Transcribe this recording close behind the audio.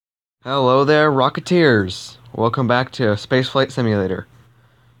Hello there, Rocketeers! Welcome back to Spaceflight Simulator.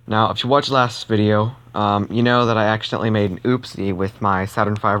 Now, if you watched last video, you know that I accidentally made an oopsie with my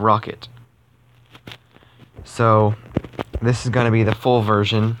Saturn V rocket. So, this is going to be the full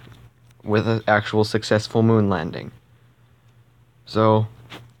version with an actual successful moon landing. So,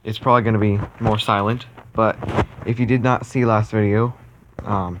 it's probably going to be more silent, but if you did not see last video,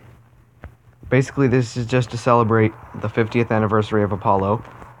 basically this is just to celebrate the 50th anniversary of Apollo.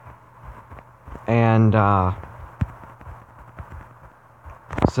 And,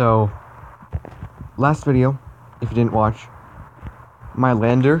 so, last video, if you didn't watch, my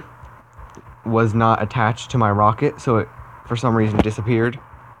lander was not attached to my rocket, so it, for some reason, disappeared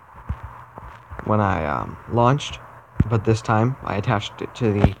when I launched. But this time, I attached it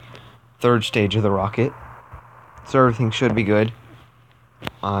to the third stage of the rocket, so everything should be good,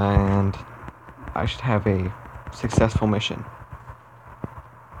 and I should have a successful mission.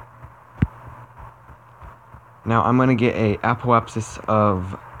 Now, I'm going to get a apoapsis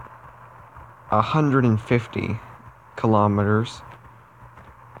of 150 kilometers,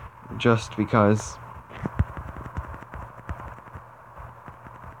 just because.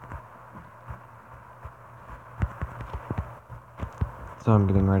 So I'm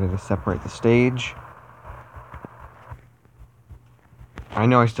getting ready to separate the stage. I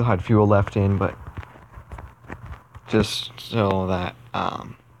know I still had fuel left in, but just so that,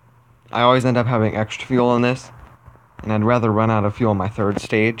 I always end up having extra fuel in this, and I'd rather run out of fuel on my third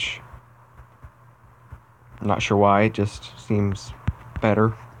stage. I'm not sure why, it just seems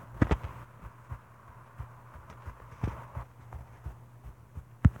better.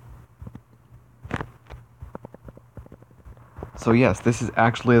 So yes, this is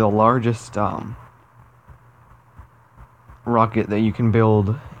actually the largest rocket that you can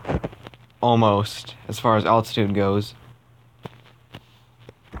build, almost, as far as altitude goes.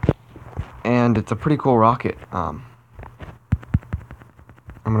 And it's a pretty cool rocket. I'm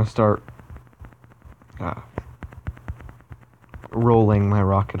gonna start rolling my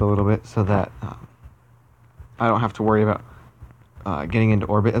rocket a little bit so that I don't have to worry about getting into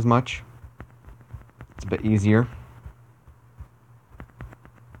orbit as much. It's a bit easier.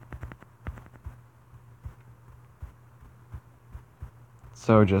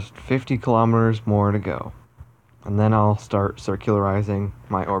 So just 50 kilometers more to go, and then I'll start circularizing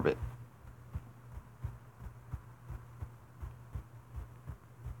my orbit.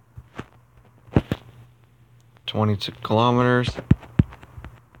 "22 kilometers.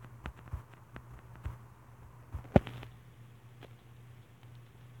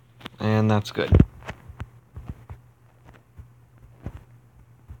 And that's good.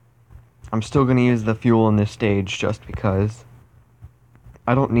 I'm still going to use the fuel in this stage just because.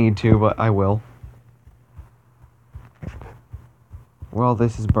 I don't need to, but I will. While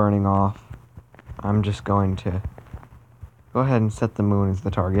this is burning off, I'm just going to go ahead and set the moon as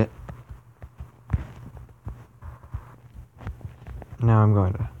the target. Now I'm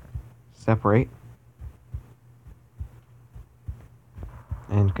going to separate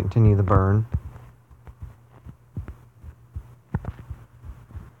and continue the burn.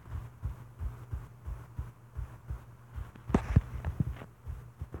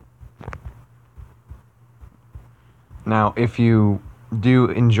 Now, if you do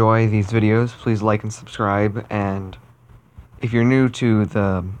enjoy these videos, please like and subscribe, and if you're new to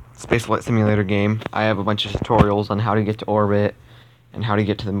the Spaceflight Simulator game, I have a bunch of tutorials on how to get to orbit and how to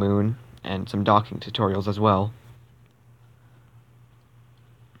get to the moon, and some docking tutorials as well.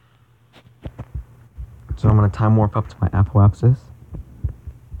 So I'm going to time warp up to my apoapsis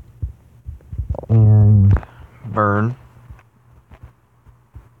and burn.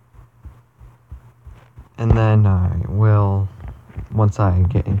 And then I will, once I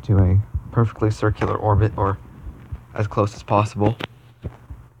get into a perfectly circular orbit, or as close as possible,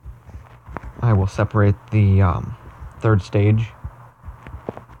 I will separate the third stage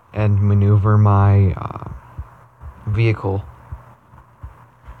and maneuver my vehicle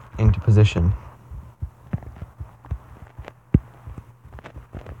into position.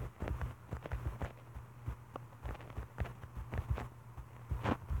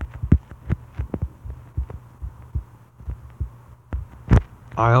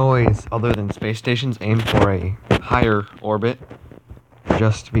 I always, other than space stations, aim for a higher orbit,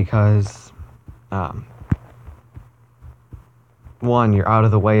 just because, one, you're out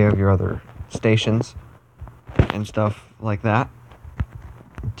of the way of your other stations and stuff like that.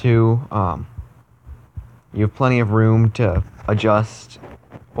 Two, you have plenty of room to adjust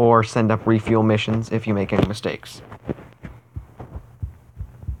or send up refuel missions if you make any mistakes.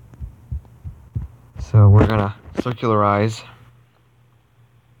 So we're gonna circularize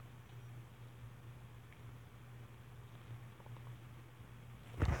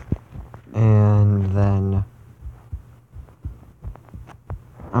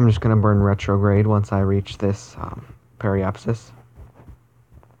I'm just gonna burn retrograde once I reach this periapsis.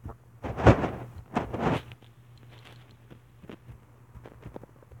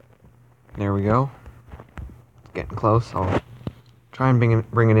 There we go. It's getting close. I'll try and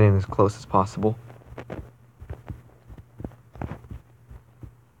bring it in as close as possible.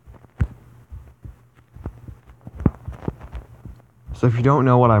 So if you don't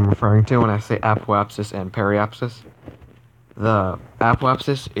know what I'm referring to when I say apoapsis and periapsis, the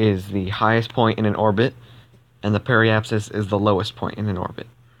apoapsis is the highest point in an orbit, and the periapsis is the lowest point in an orbit.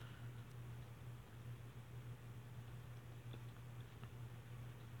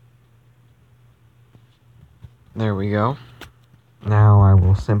 There we go. Now I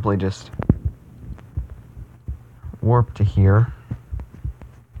will simply just warp to here,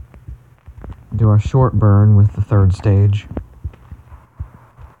 do a short burn with the third stage.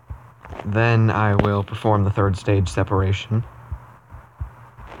 Then I will perform the third stage separation.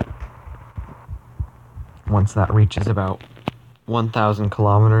 Once that reaches about 1,000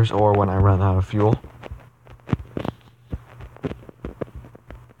 kilometers, or when I run out of fuel.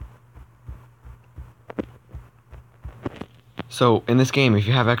 So in this game, if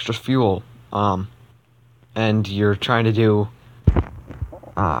you have extra fuel, and you're trying to do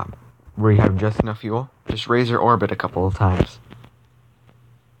where you have just enough fuel, just raise your orbit a couple of times.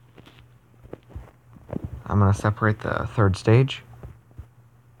 I'm going to separate the third stage,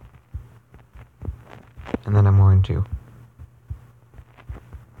 and then I'm going to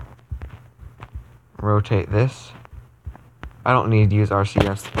rotate this. I don't need to use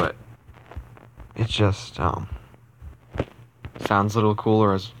RCS, but it just sounds a little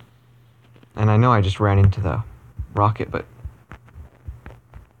cooler. And I know I just ran into the rocket, but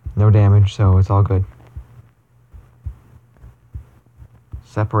no damage, so it's all good.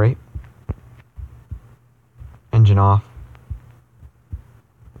 Separate. Engine off.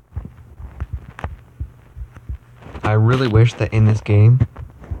 I really wish that in this game,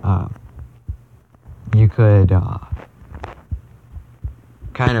 you could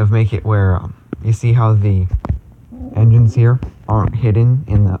kind of make it where you see how the engines here aren't hidden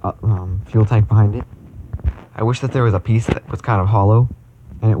in the fuel tank behind it. I wish that there was a piece that was kind of hollow,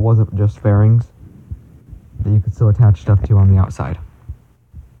 and it wasn't just fairings, that you could still attach stuff to on the outside.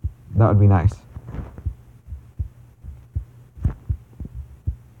 That would be nice.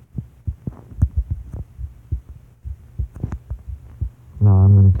 Now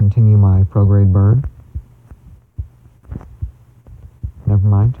I'm going to continue my prograde burn. Never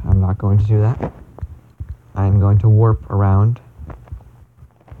mind, I'm not going to do that. I'm going to warp around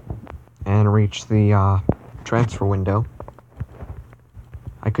and reach the transfer window.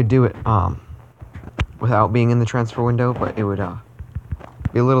 I could do it without being in the transfer window, but it would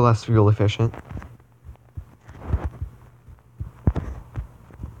be a little less fuel efficient.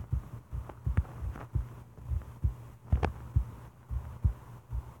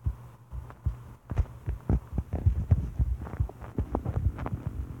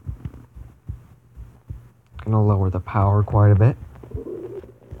 Gonna lower the power quite a bit.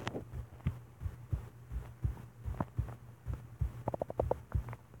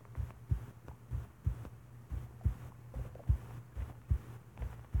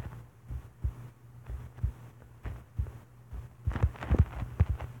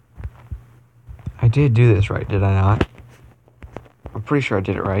 I did do this right, did I not? I'm pretty sure I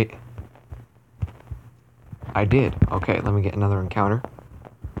did it right. I did. Okay, let me get another encounter.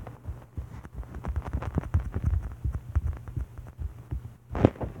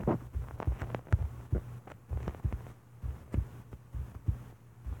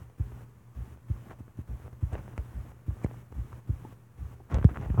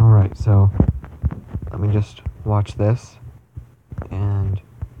 Alright, so let me just watch this and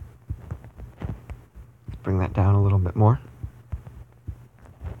bring that down a little bit more.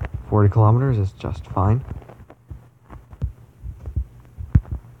 40 kilometers is just fine.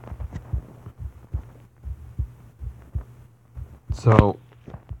 So,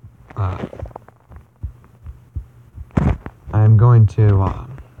 I'm going to,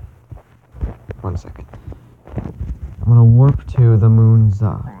 1 second. I'm going to warp to the moon's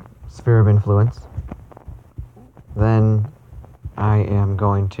sphere of influence. Then I am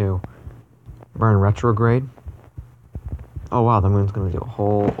going to burn retrograde. Oh wow, the moon's going to do a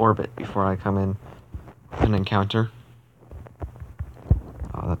whole orbit before I come in an encounter.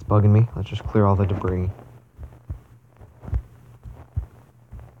 Oh, that's bugging me. Let's just clear all the debris.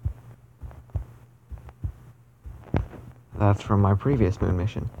 That's from my previous moon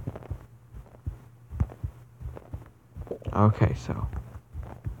mission. Okay, so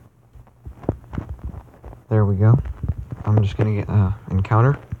there we go. I'm just gonna get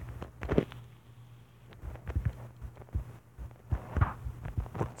encounter.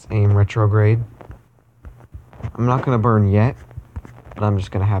 Let's aim retrograde. I'm not going to burn yet, but I'm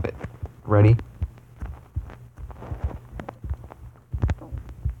just going to have it ready.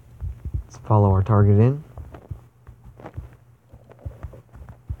 Let's follow our target in.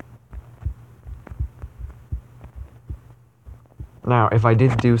 Now, if I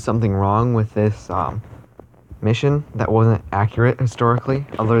did do something wrong with this mission that wasn't accurate historically,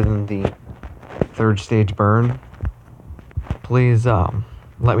 other than the third stage burn, please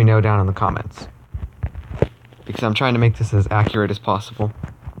let me know down in the comments, because I'm trying to make this as accurate as possible.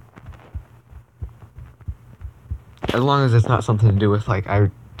 As long as it's not something to do with, like,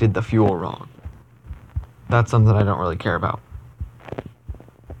 I did the fuel wrong. That's something I don't really care about.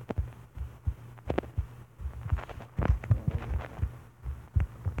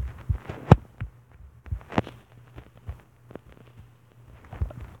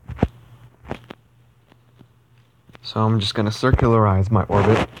 So I'm just going to circularize my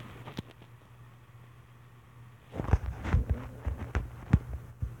orbit.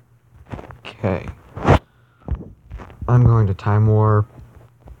 Okay. I'm going to time warp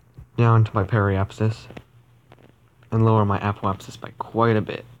down to my periapsis and lower my apoapsis by quite a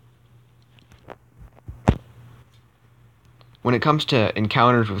bit. When it comes to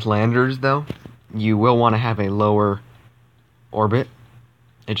encounters with landers, though, you will want to have a lower orbit.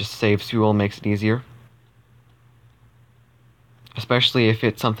 It just saves fuel, makes it easier. Especially if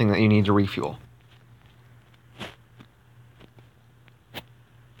it's something that you need to refuel.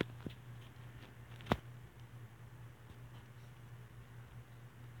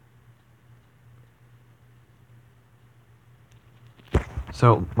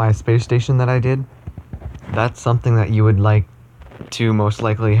 So, my space station that I did, that's something that you would like to most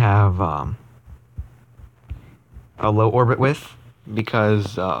likely have a low orbit with,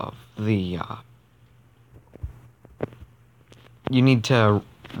 because of the you need to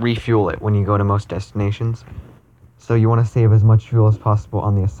refuel it when you go to most destinations. So you want to save as much fuel as possible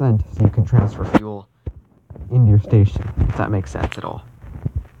on the ascent so you can transfer fuel into your station, if that makes sense at all.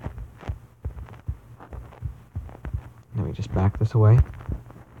 Let me just back this away.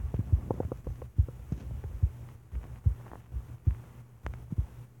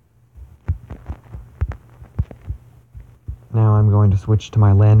 Now I'm going to switch to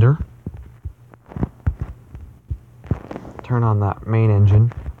my lander. Turn on that main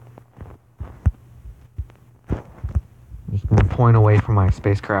engine. I'm just going to point away from my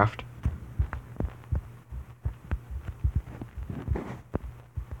spacecraft.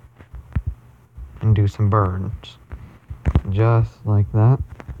 And do some burns. Just like that.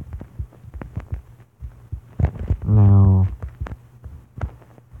 Now,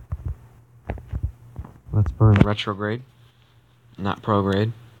 let's burn retrograde, not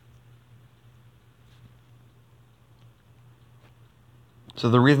prograde. So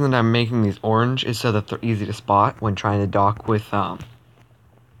the reason that I'm making these orange is so that they're easy to spot when trying to dock with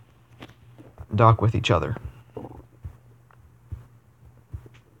each other.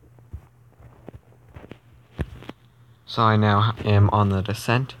 So I now am on the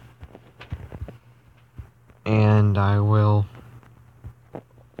descent, and I will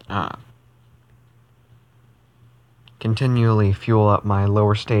continually fuel up my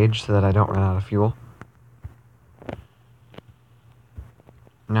lower stage so that I don't run out of fuel.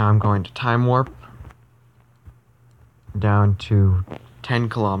 Now I'm going to time warp down to 10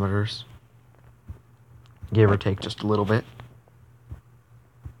 kilometers, give or take just a little bit.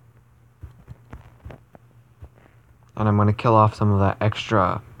 And I'm going to kill off some of that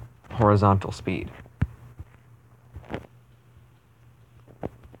extra horizontal speed.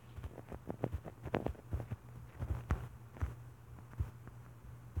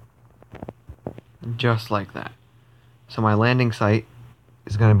 Just like that. So my landing site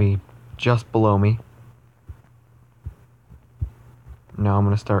is going to be just below me. Now I'm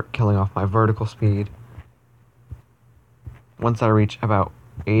going to start killing off my vertical speed. Once I reach about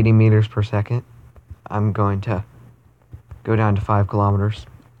 80 meters per second, I'm going to go down to 5 kilometers,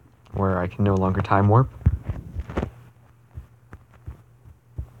 where I can no longer time warp.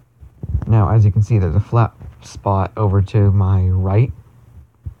 Now, as you can see, there's a flat spot over to my right.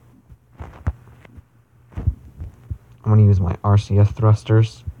 I'm going to use my RCS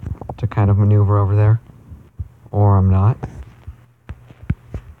thrusters to kind of maneuver over there, or I'm not.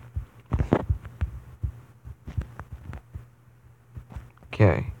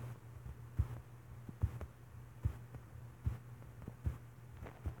 Okay.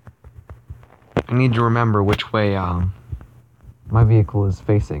 I need to remember which way my vehicle is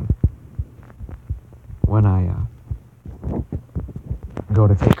facing when I go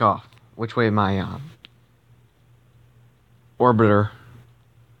to take off. Which way my orbiter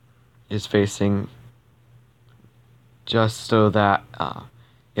is facing, just so that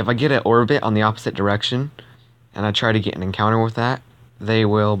if I get an orbit on the opposite direction and I try to get an encounter with that, they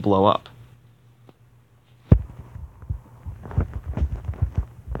will blow up.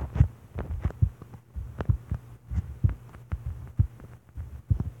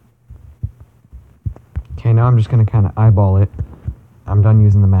 Okay, now I'm just going to kind of eyeball it. I'm done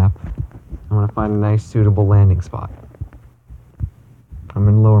using the map. I want to find a nice, suitable landing spot. I'm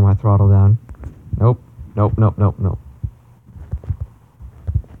going to lower my throttle down. Nope, nope, nope, nope, nope.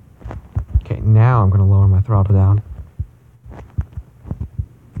 Okay, now I'm going to lower my throttle down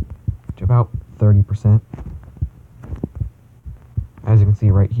to about 30%. As you can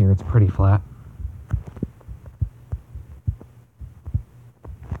see right here, it's pretty flat.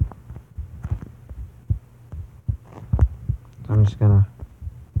 So I'm just going to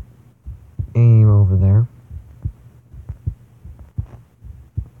aim over there.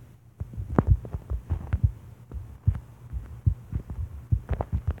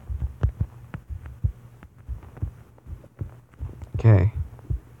 Okay,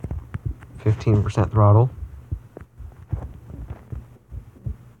 15% throttle.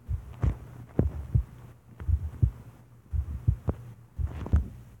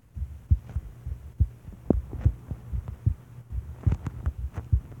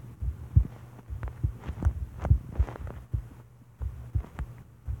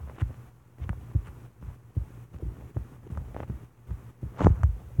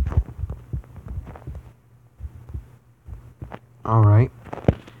 Alright,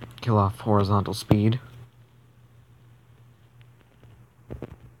 kill off horizontal speed.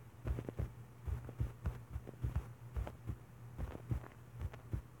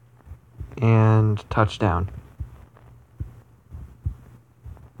 And touchdown.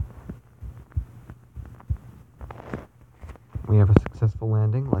 We have a successful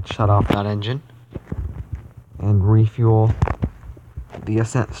landing. Let's shut off that engine and refuel the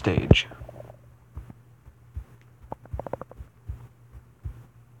ascent stage.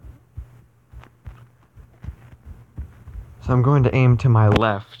 So I'm going to aim to my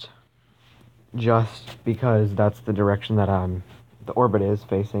left, just because that's the direction that the orbit is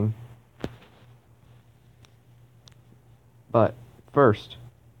facing. But first,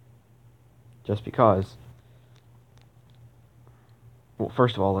 just because, well,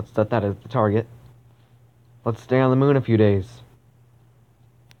 first of all, let's set that as the target. Let's stay on the moon a few days.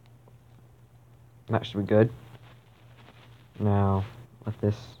 That should be good. Now, let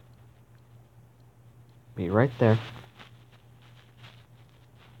this be right there.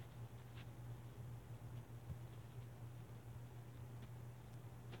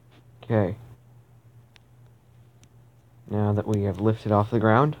 Okay. Now that we have lifted off the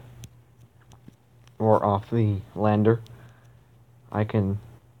ground, or off the lander, I can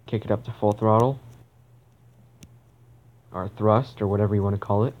kick it up to full throttle, or thrust, or whatever you want to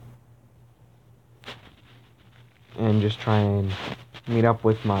call it, and just try and meet up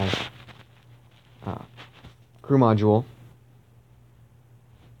with my crew module,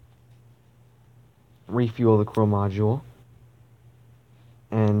 refuel the crew module,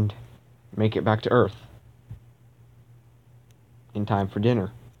 and make it back to Earth in time for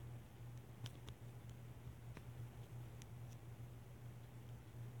dinner.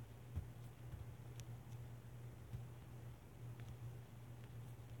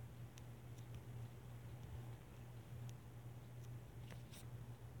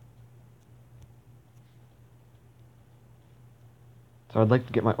 So I'd like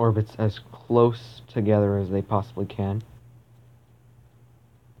to get my orbits as close together as they possibly can.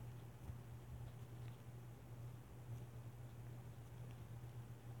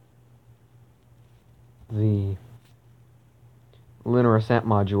 The lunar ascent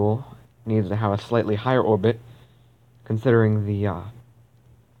module needs to have a slightly higher orbit, considering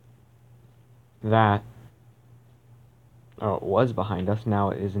that it was behind us, now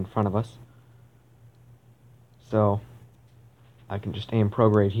it is in front of us. So I can just aim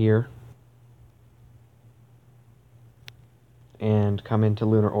prograde here and come into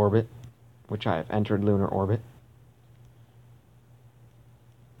lunar orbit, which I have entered lunar orbit.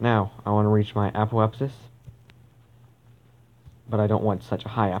 Now I want to reach my apoapsis, but I don't want such a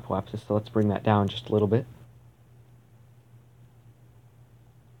high apoapsis, so let's bring that down just a little bit.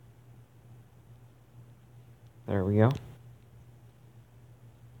 There we go.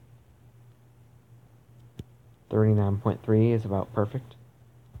 39.3 is about perfect.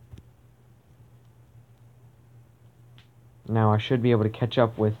 Now I should be able to catch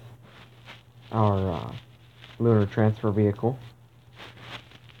up with our lunar transfer vehicle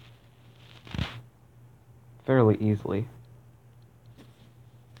fairly easily.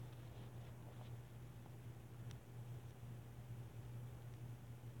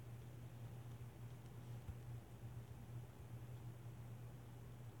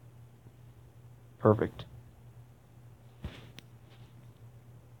 Perfect.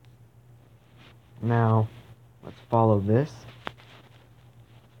 Now, let's follow this.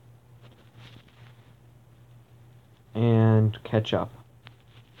 And catch up.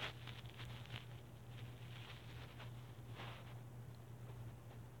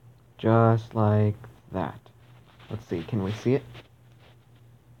 Just like that. Let's see, can we see it?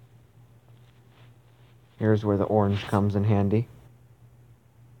 Here's where the orange comes in handy.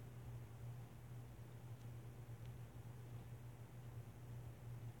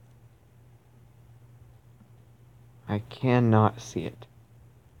 I cannot see it.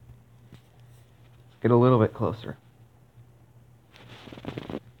 Get a little bit closer.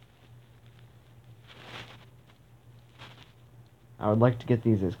 I would like to get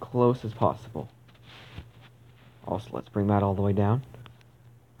these as close as possible. Also, let's bring that all the way down.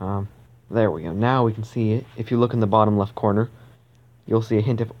 There we go. Now we can see it. If you look in the bottom left corner, you'll see a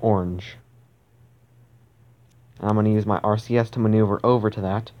hint of orange. I'm going to use my RCS to maneuver over to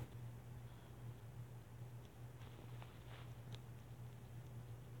that.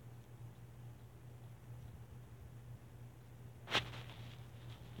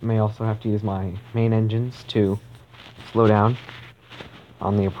 May also have to use my main engines to slow down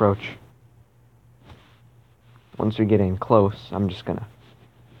on the approach. Once we get in close, I'm just gonna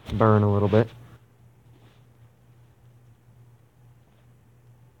burn a little bit.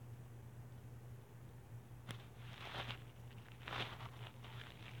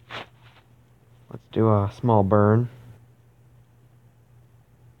 Let's do a small burn.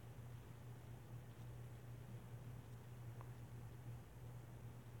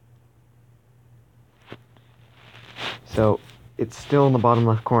 So, it's still in the bottom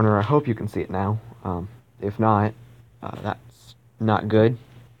left corner. I hope you can see it now. If not, that's not good.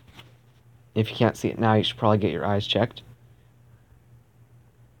 If you can't see it now, you should probably get your eyes checked.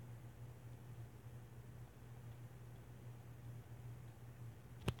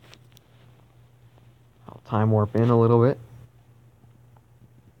 I'll time warp in a little bit.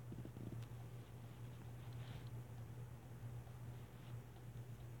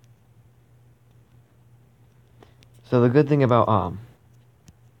 So the good thing about,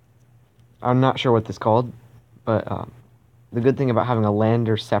 I'm not sure what this is called, but the good thing about having a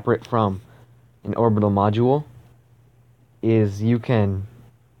lander separate from an orbital module is you can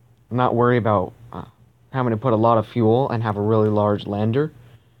not worry about having to put a lot of fuel and have a really large lander.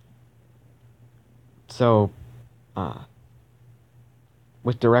 So,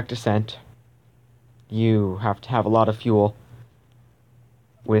 with direct ascent, you have to have a lot of fuel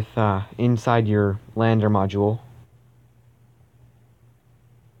with inside your lander module,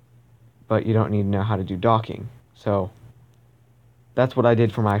 but you don't need to know how to do docking. So that's what I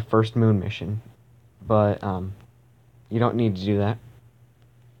did for my first moon mission, but you don't need to do that.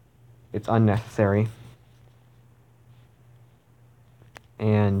 It's unnecessary.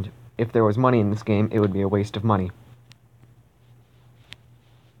 And if there was money in this game, it would be a waste of money.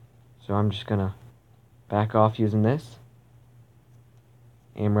 So I'm just gonna back off using this.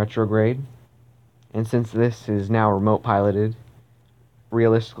 Aim retrograde. And since this is now remote piloted,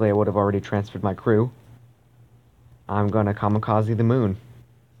 realistically I would have already transferred my crew. I'm gonna kamikaze the moon.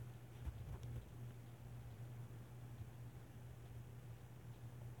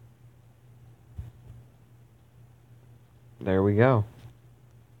 There we go.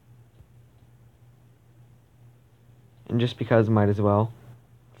 And just because, might as well,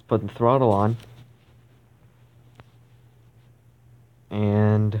 let's put the throttle on.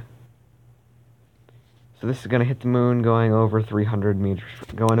 And so this is gonna hit the moon going over 300 meters,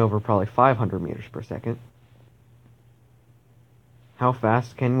 going over probably 500 meters per second. How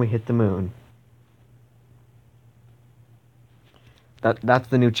fast can we hit the moon? That's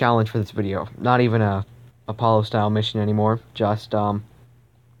the new challenge for this video. Not even a Apollo style mission anymore. Just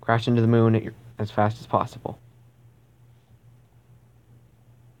crash into the moon as fast as possible.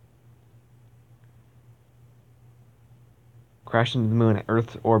 Crash into the moon at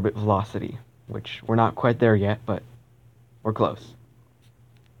Earth's orbit velocity, which we're not quite there yet, but we're close.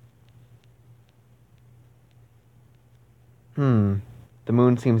 The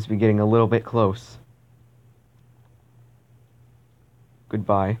moon seems to be getting a little bit close.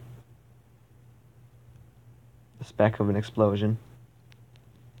 Goodbye. The speck of an explosion.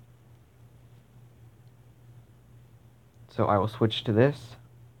 So I will switch to this.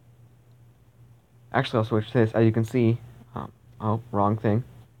 Actually, I'll switch to this. As you can see, oh, wrong thing.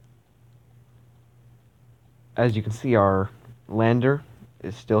 As you can see, our lander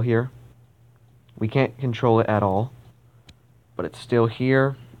is still here. We can't control it at all, but it's still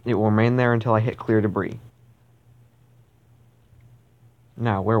here. It will remain there until I hit clear debris.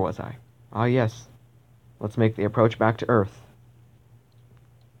 Now, where was I? Ah, yes, let's make the approach back to Earth.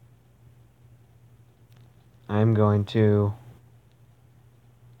 I'm going to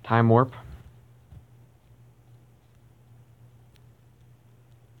time warp.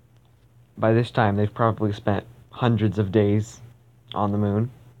 By this time, they've probably spent hundreds of days on the moon,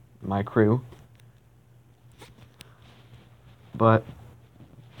 my crew. But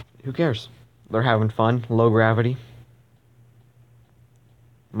who cares? They're having fun. Low gravity.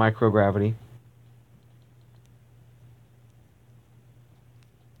 Microgravity.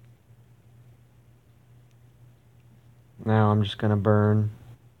 Now I'm just going to burn,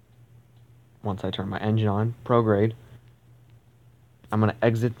 once I turn my engine on, prograde. I'm going to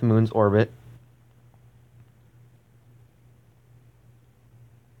exit the moon's orbit.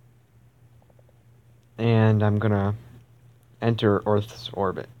 And I'm going to enter Earth's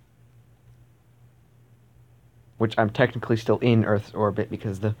orbit. Which I'm technically still in Earth's orbit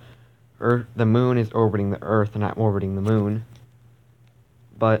because the moon is orbiting the Earth and I'm orbiting the moon.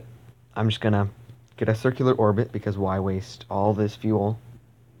 But I'm just going to get a circular orbit because why waste all this fuel?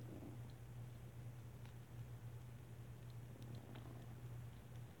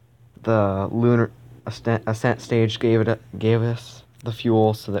 The lunar ascent stage gave us the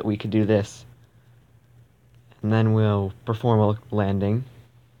fuel so that we could do this. And then we'll perform a landing.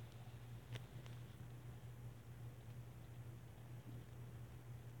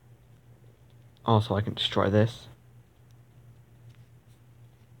 Also, I can destroy this.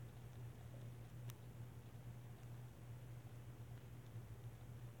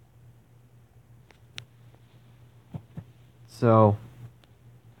 So,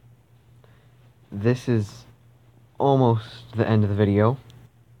 this is almost the end of the video.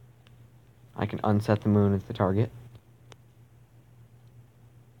 I can unset the moon as the target.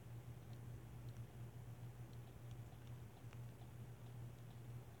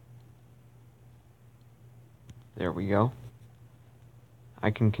 There we go. I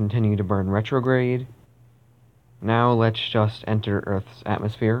can continue to burn retrograde. Now let's just enter Earth's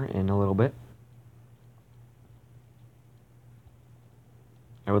atmosphere in a little bit.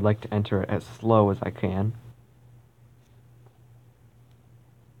 I would like to enter it as slow as I can.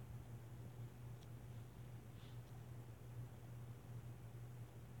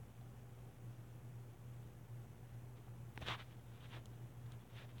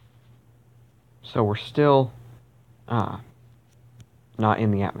 So we're still not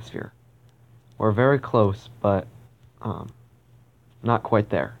in the atmosphere. We're very close, but not quite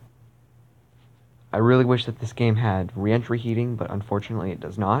there. I really wish that this game had re-entry heating, but unfortunately it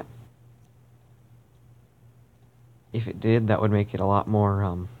does not. If it did, that would make it a lot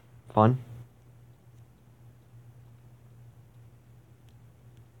more fun.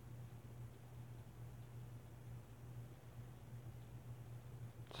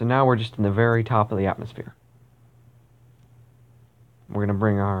 So now we're just in the very top of the atmosphere. We're going to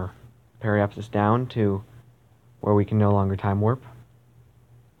bring our periapsis down to where we can no longer time warp.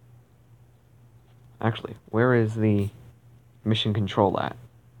 Actually, where is the mission control at?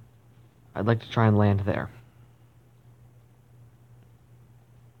 I'd like to try and land there.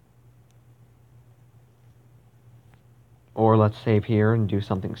 Or let's save here and do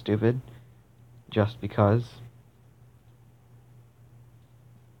something stupid, just because.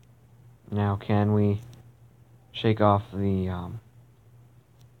 Now can we shake off the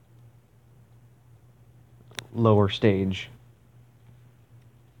lower stage?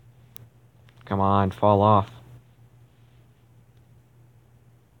 Come on, fall off.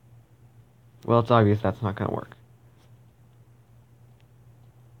 Well, it's obvious that's not going to work.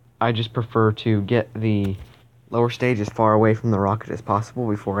 I just prefer to get the lower stage as far away from the rocket as possible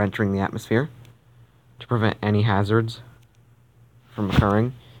before entering the atmosphere to prevent any hazards from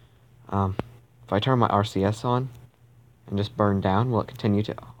occurring. If I turn my RCS on and just burn down, will it continue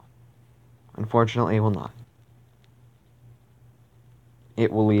to? Unfortunately, it will not.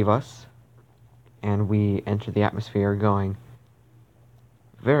 It will leave us, and we enter the atmosphere going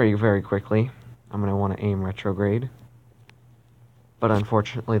very, very quickly. I'm going to want to aim retrograde, but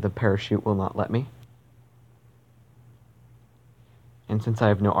unfortunately the parachute will not let me. And since I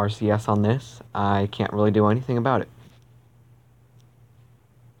have no RCS on this, I can't really do anything about it.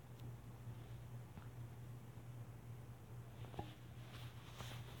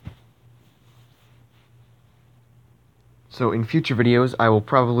 So in future videos, I will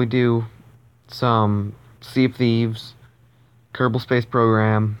probably do some Sea of Thieves, Kerbal Space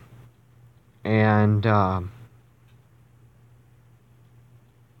Program, and a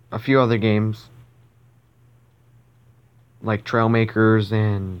few other games like Trailmakers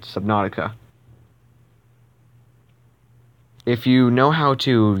and Subnautica. If you know how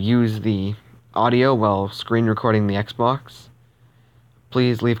to use the audio while screen recording the Xbox,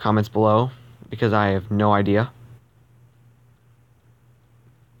 please leave comments below because I have no idea.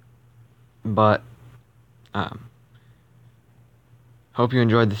 But hope you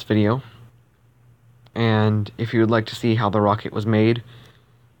enjoyed this video, and if you would like to see how the rocket was made,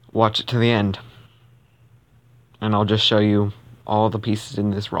 watch it to the end, and I'll just show you all the pieces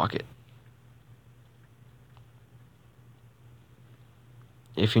in this rocket.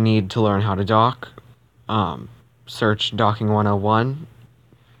 If you need to learn how to dock, search Docking 101,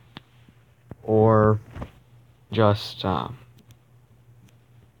 or just,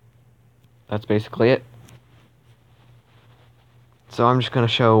 that's basically it. So I'm just going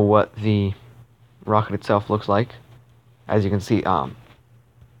to show what the rocket itself looks like. As you can see,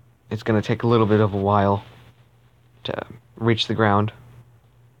 it's going to take a little bit of a while to reach the ground.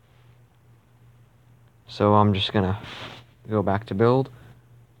 So I'm just going to go back to build.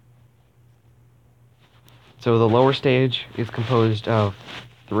 So the lower stage is composed of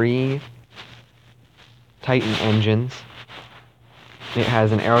 3 Titan engines. It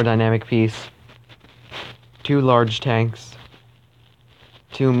has an aerodynamic piece, 2 large tanks,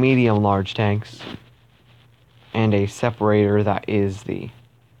 2 medium large tanks, and a separator that is the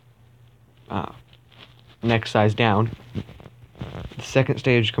next size down. The second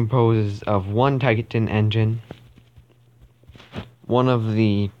stage composes of 1 Titan engine, 1 of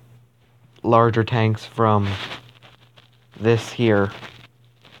the larger tanks from this here,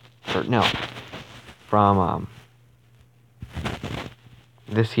 or no, from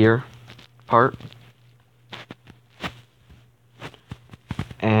this here part,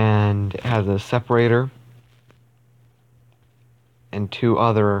 and it has a separator and 2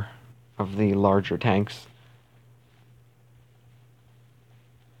 other of the larger tanks.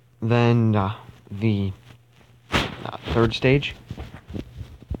 Then the third stage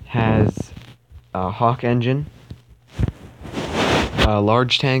has a Hawk engine, a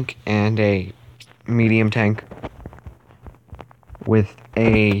large tank, and a medium tank with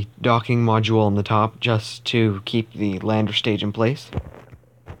a docking module on the top just to keep the lander stage in place.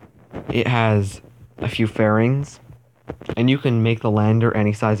 It has a few fairings, and you can make the lander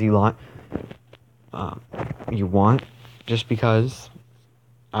any size you want, just because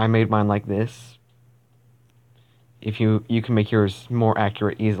I made mine like this. If you can make yours more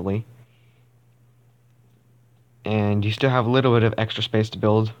accurate easily. And you still have a little bit of extra space to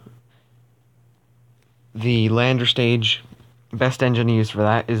build. The lander stage, best engine to use for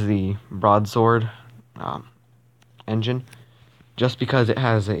that is the Broadsword engine, just because it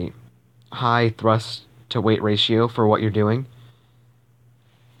has a high thrust to weight ratio for what you're doing,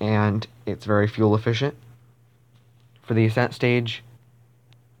 and it's very fuel efficient. For the ascent stage,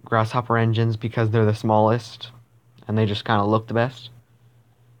 Grasshopper engines, because they're the smallest and they just kind of look the best.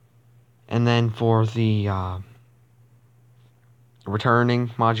 And then for the returning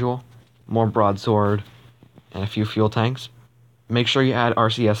module, more Broadsword and a few fuel tanks. Make sure you add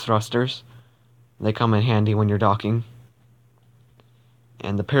RCS thrusters. They come in handy when you're docking.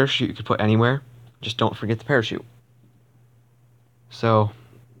 And the parachute you could put anywhere. Just don't forget the parachute. So,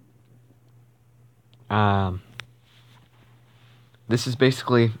 this is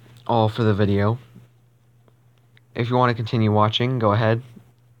basically all for the video. If you want to continue watching, go ahead.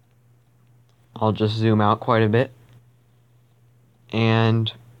 I'll just zoom out quite a bit.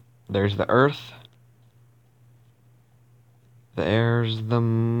 And there's the Earth. There's the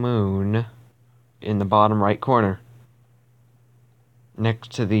moon in the bottom right corner.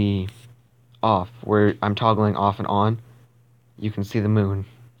 Next to the off, where I'm toggling off and on, you can see the moon.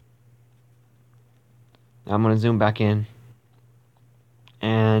 Now I'm going to zoom back in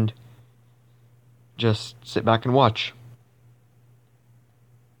and just sit back and watch.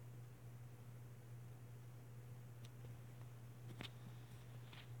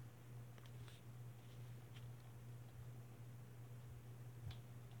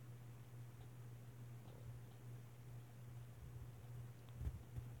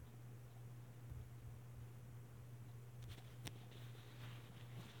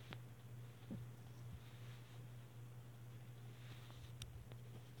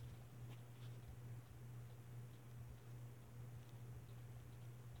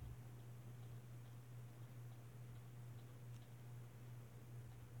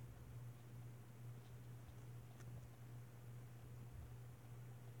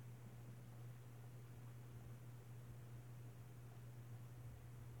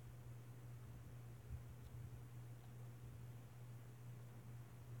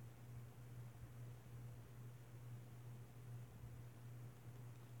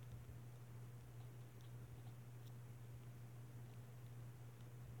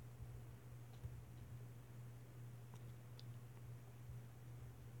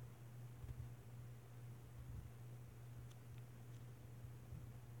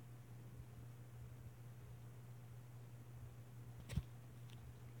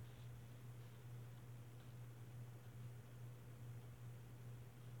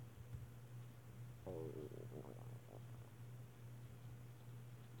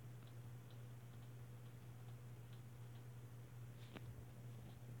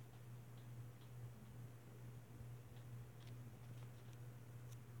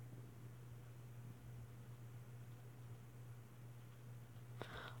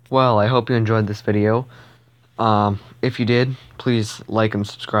 Well, I hope you enjoyed this video. If you did, please like and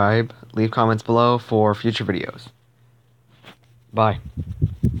subscribe. Leave comments below for future videos. Bye.